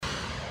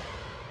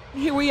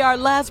Here we are,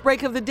 last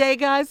break of the day,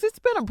 guys. It's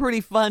been a pretty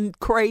fun,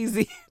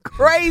 crazy,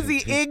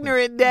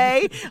 ignorant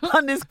day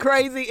on this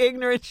crazy,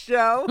 ignorant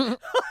show.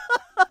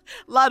 A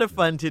lot of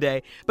fun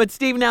today. But,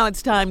 Steve, now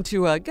it's time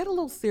to get a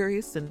little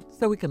serious and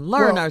so we can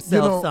learn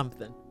ourselves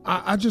something.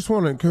 I just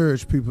want to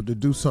encourage people to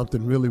do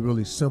something really,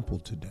 really simple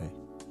today.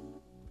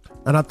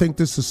 And I think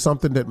this is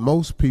something that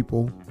most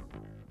people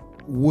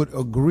would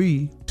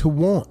agree to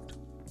want.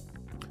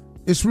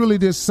 It's really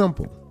this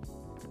simple.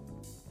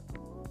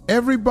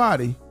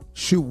 Everybody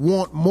should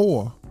want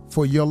more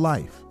for your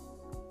life.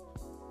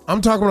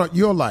 I'm talking about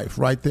your life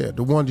right there,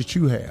 the one that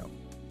you have.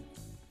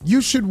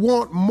 You should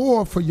want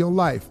more for your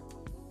life.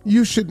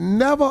 You should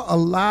never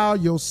allow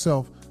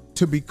yourself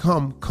to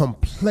become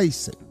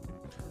complacent.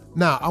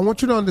 Now, I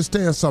want you to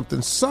understand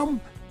something. Some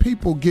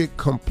people get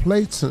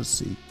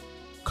complacency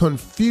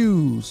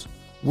confused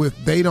with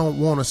they don't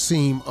want to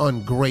seem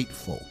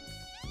ungrateful.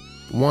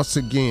 Once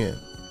again,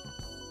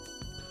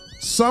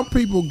 some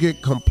people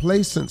get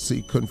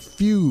complacency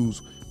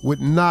confused with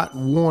not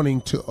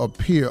wanting to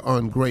appear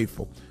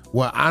ungrateful.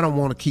 Well, I don't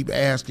want to keep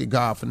asking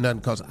God for nothing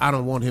because I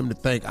don't want him to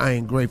think I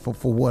ain't grateful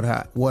for what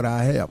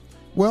I have.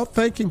 Well,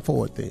 thank him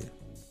for it then.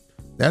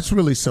 That's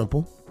really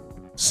simple.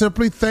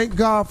 Simply thank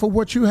God for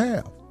what you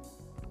have.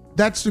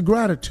 That's the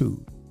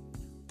gratitude.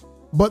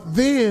 But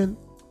then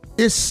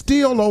it's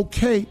still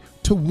okay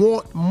to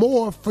want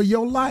more for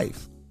your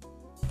life.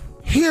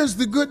 Here's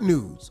the good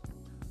news.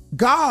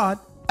 God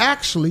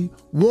actually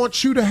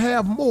wants you to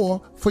have more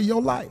for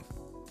your life.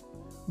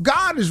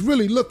 God is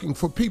really looking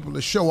for people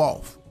to show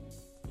off.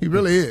 He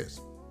really is.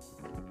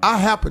 I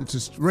happen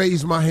to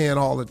raise my hand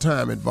all the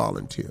time and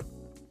volunteer.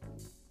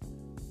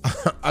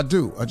 I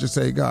do. I just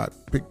say, God,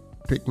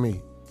 pick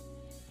me.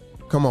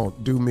 Come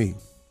on, do me.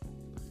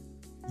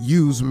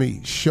 Use me.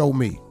 Show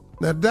me.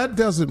 Now, that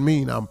doesn't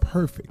mean I'm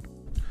perfect.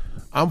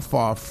 I'm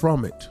far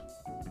from it.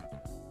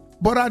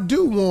 But I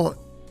do want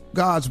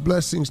God's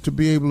blessings to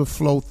be able to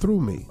flow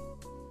through me.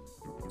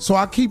 So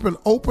I keep an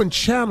open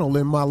channel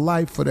in my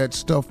life for that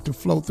stuff to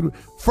flow through.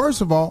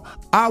 First of all,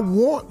 I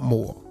want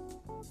more.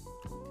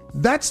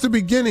 That's the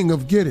beginning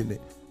of getting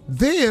it.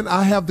 Then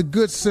I have the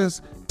good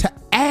sense to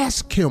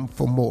ask him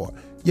for more.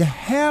 You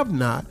have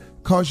not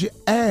because you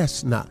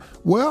ask not.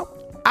 Well,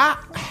 I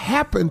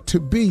happen to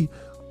be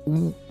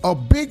a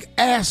big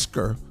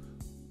asker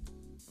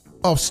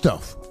of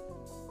stuff.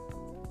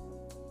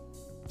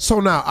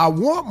 So now I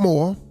want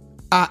more.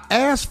 I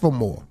ask for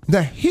more.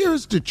 Now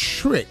here's the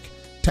trick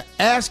to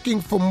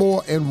asking for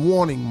more and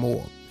wanting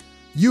more.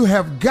 You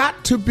have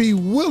got to be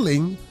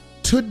willing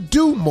to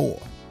do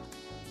more.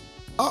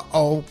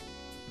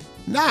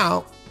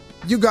 Now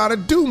you got to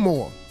do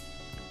more.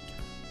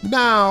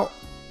 Now,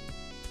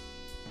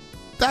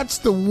 that's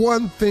the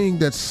one thing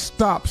that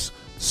stops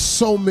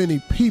so many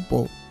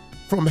people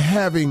from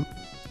having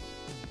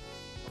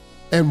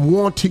and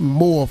wanting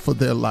more for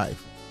their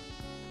life.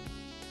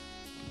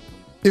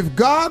 If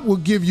God will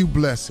give you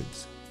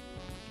blessings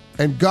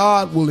and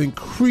God will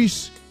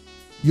increase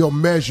your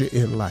measure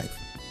in life,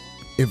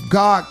 if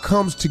God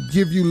comes to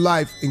give you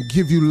life and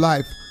give you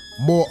life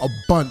more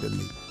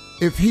abundantly,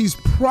 if he's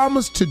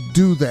promised to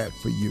do that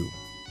for you,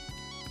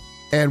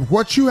 and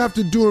what you have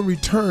to do in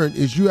return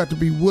is you have to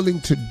be willing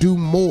to do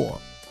more.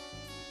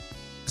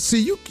 See,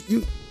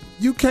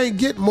 you can't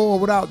get more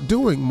without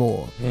doing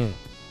more.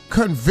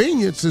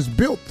 Convenience is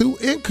built through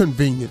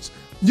inconvenience.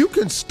 You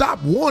can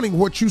stop wanting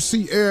what you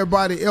see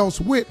everybody else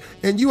with,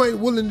 and you ain't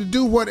willing to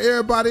do what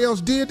everybody else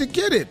did to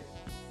get it.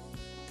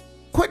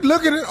 Quit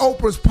looking at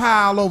Oprah's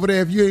pile over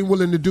there if you ain't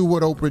willing to do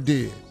what Oprah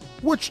did,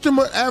 which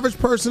the average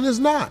person is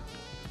not.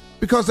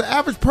 Because the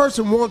average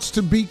person wants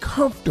to be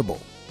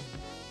comfortable.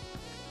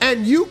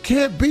 And you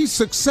can't be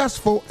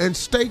successful and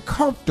stay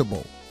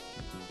comfortable.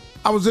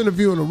 I was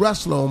interviewing a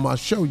wrestler on my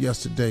show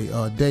yesterday,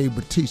 Dave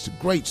Bautista.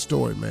 Great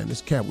story, man.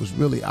 This cat was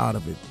really out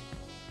of it.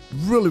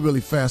 Really,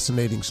 really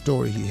fascinating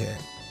story he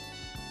had.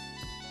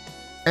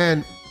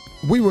 And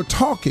we were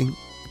talking,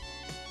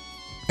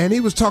 and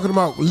he was talking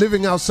about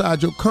living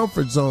outside your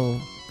comfort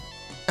zone.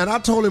 And I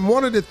told him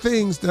one of the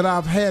things that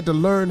I've had to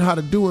learn how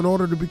to do in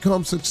order to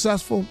become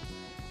successful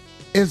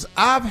is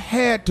I've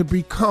had to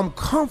become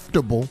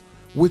comfortable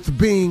with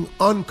being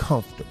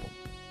uncomfortable.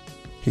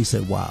 He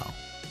said, wow,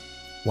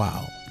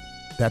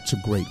 that's a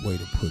great way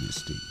to put it,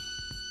 Steve.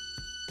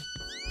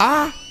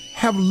 I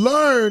have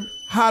learned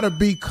how to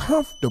be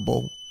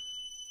comfortable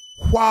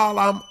while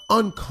I'm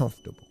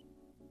uncomfortable.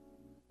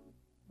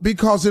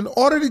 Because in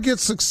order to get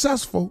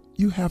successful,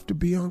 you have to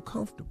be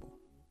uncomfortable.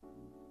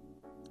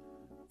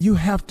 You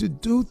have to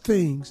do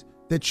things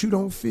that you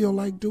don't feel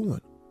like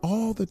doing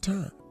all the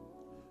time.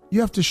 You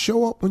have to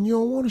show up when you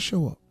don't want to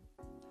show up.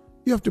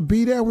 You have to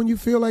be there when you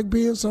feel like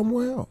being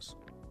somewhere else.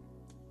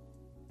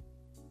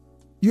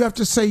 You have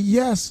to say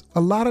yes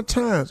a lot of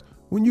times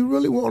when you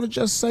really want to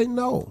just say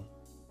no.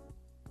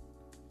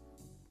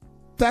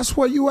 That's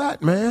where you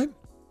at, man.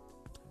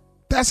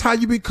 That's how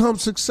you become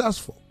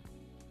successful.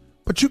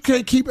 But you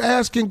can't keep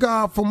asking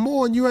God for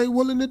more and you ain't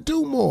willing to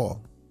do more.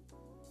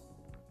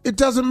 It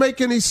doesn't make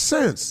any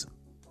sense.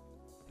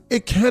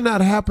 It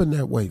cannot happen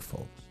that way,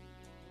 folks.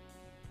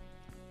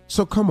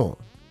 So come on.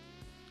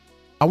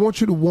 I want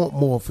you to want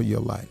more for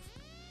your life.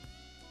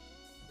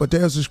 But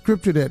there's a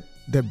scripture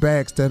that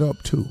backs that up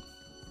too.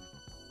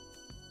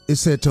 It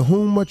said, to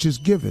whom much is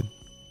given,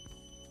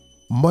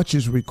 much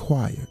is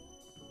required.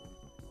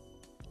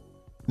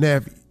 Now,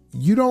 if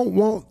you don't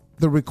want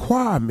the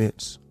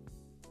requirements,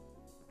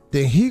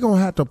 then he going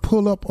to have to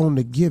pull up on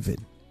the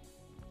giving.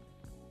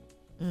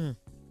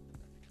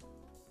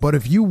 But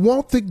if you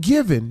want the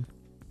giving,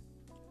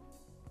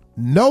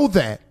 know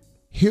that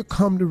here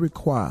come the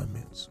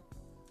requirements.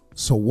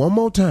 So one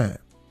more time,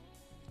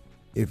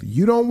 if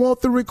you don't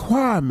want the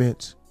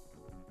requirements,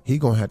 he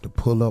going to have to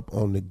pull up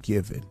on the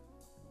giving.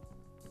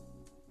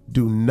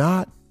 Do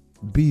not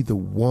be the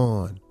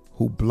one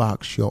who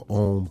blocks your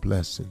own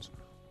blessings.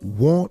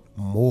 Want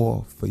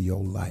more for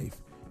your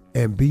life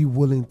and be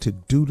willing to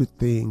do the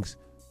things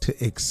to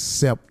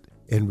accept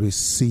and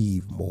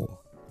receive more.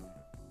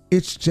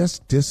 It's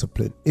just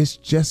discipline. It's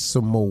just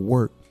some more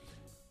work.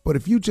 But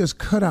if you just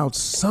cut out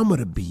some of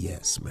the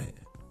BS,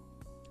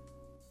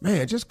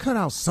 man, just cut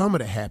out some of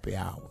the happy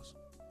hours.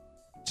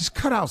 Just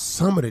cut out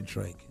some of the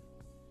drinking.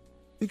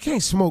 You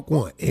can't smoke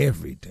one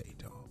every day,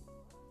 dog.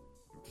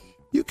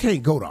 You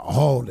can't go to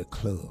all the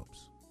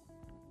clubs.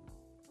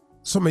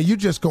 So, man, you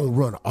just gonna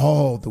run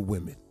all the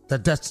women.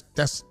 That's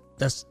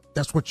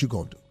what you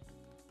gonna do.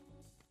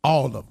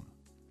 All of them.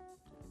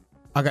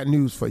 I got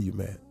news for you,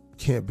 man.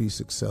 Can't be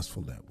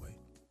successful that way.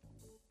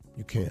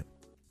 You can't.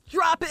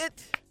 Drop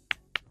it.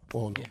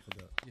 Oh,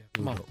 Yeah.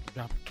 Come on,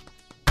 drop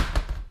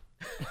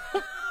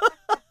it.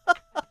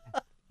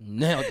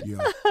 Nailed it.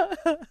 Yeah.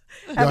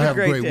 Y'all have a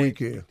great day.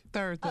 weekend.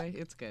 Thursday.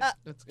 It's good.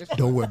 It's good.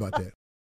 Don't worry about that.